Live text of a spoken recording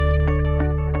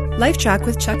LifeTrac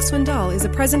with Chuck Swindoll is a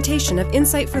presentation of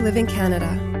Insight for Living Canada.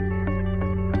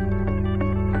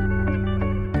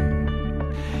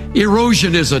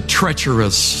 Erosion is a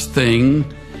treacherous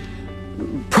thing,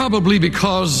 probably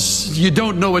because you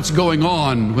don't know what's going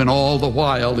on when all the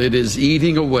while it is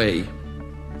eating away,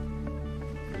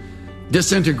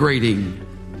 disintegrating,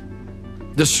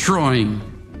 destroying,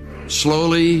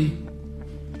 slowly,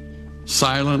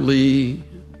 silently,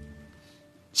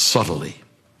 subtly.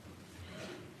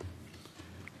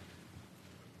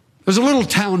 There's a little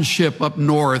township up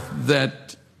north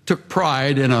that took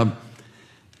pride in a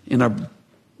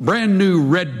brand new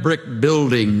red brick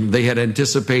building they had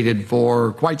anticipated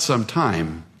for quite some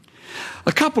time.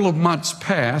 A couple of months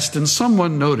passed, and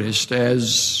someone noticed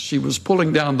as she was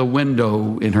pulling down the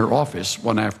window in her office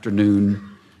one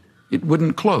afternoon, it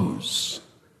wouldn't close.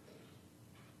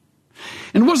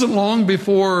 It wasn't long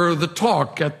before the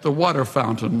talk at the water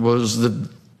fountain was that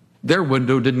their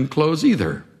window didn't close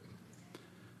either.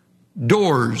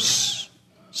 Doors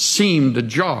seemed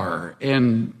ajar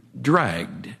and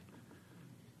dragged.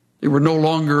 They were no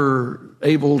longer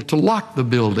able to lock the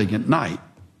building at night.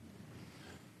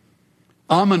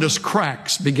 Ominous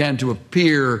cracks began to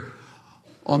appear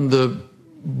on the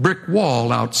brick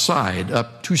wall outside,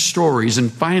 up 2 stories,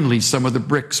 and finally some of the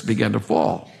bricks began to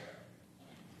fall.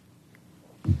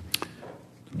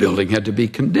 The building had to be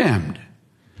condemned,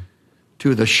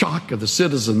 to the shock of the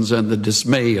citizens and the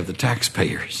dismay of the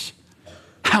taxpayers.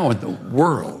 How in the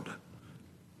world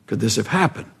could this have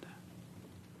happened?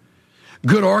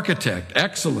 Good architect,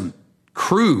 excellent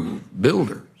crew,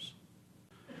 builders,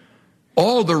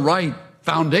 all the right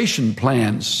foundation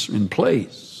plans in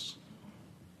place.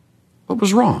 What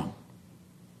was wrong?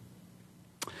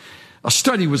 A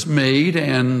study was made,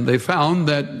 and they found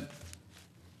that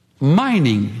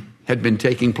mining had been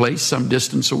taking place some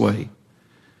distance away.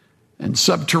 And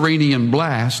subterranean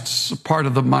blasts, part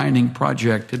of the mining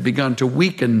project, had begun to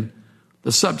weaken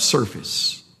the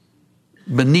subsurface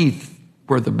beneath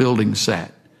where the building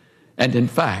sat. And in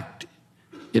fact,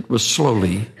 it was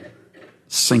slowly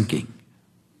sinking.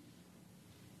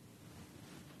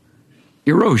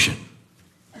 Erosion.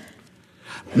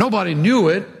 Nobody knew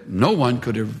it. No one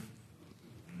could have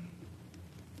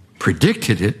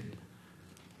predicted it.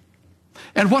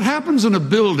 And what happens in a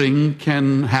building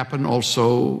can happen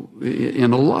also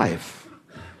in a life.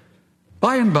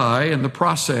 By and by, in the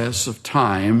process of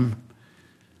time,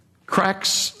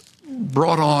 cracks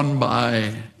brought on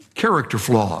by character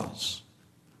flaws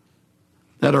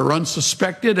that are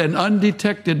unsuspected and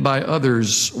undetected by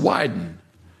others widen,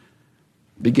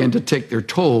 begin to take their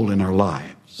toll in our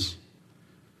lives.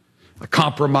 A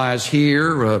compromise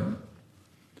here,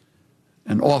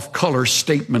 an off-color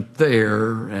statement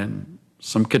there, and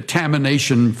some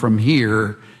contamination from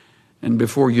here, and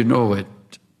before you know it,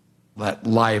 that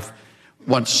life,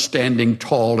 once standing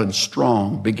tall and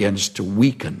strong, begins to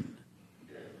weaken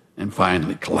and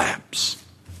finally collapse.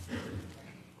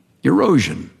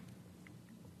 Erosion.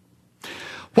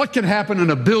 What can happen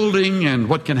in a building and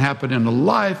what can happen in a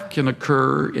life can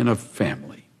occur in a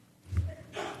family.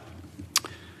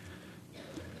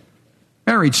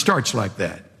 Marriage starts like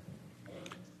that.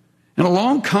 And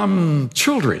along come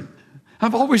children.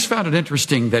 I've always found it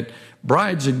interesting that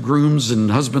brides and grooms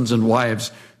and husbands and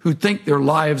wives who think their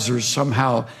lives are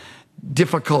somehow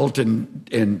difficult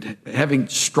and having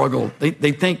struggle, they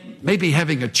think maybe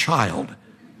having a child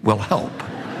will help.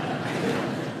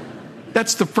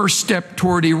 That's the first step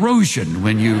toward erosion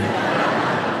when you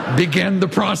begin the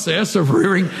process of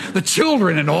rearing the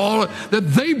children and all that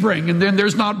they bring. And then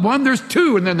there's not one, there's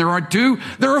 2. And then there aren't 2,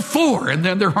 there are 4. And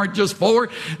then there aren't just 4,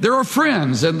 there are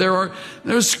friends. And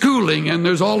there's schooling and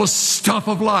there's all the stuff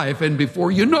of life. And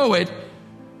before you know it,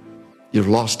 you've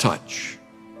lost touch.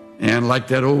 And like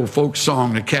that old folk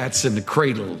song, The Cat's in the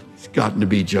Cradle, it's gotten to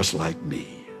be just like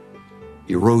me.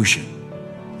 Erosion.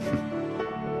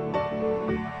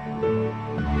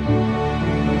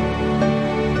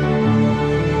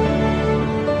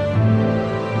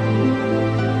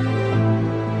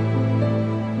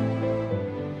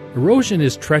 Erosion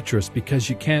is treacherous because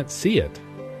you can't see it.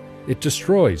 It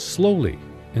destroys slowly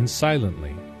and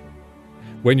silently.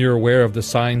 When you're aware of the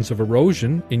signs of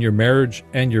erosion in your marriage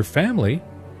and your family,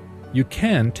 you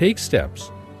can take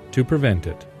steps to prevent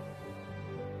it.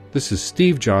 This is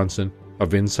Steve Johnson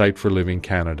of Insight for Living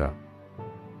Canada.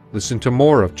 Listen to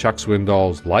more of Chuck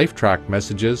Swindoll's LifeTrac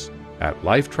messages at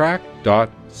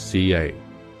lifetrac.ca.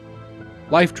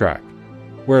 LifeTrac,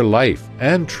 where life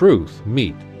and truth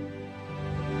meet.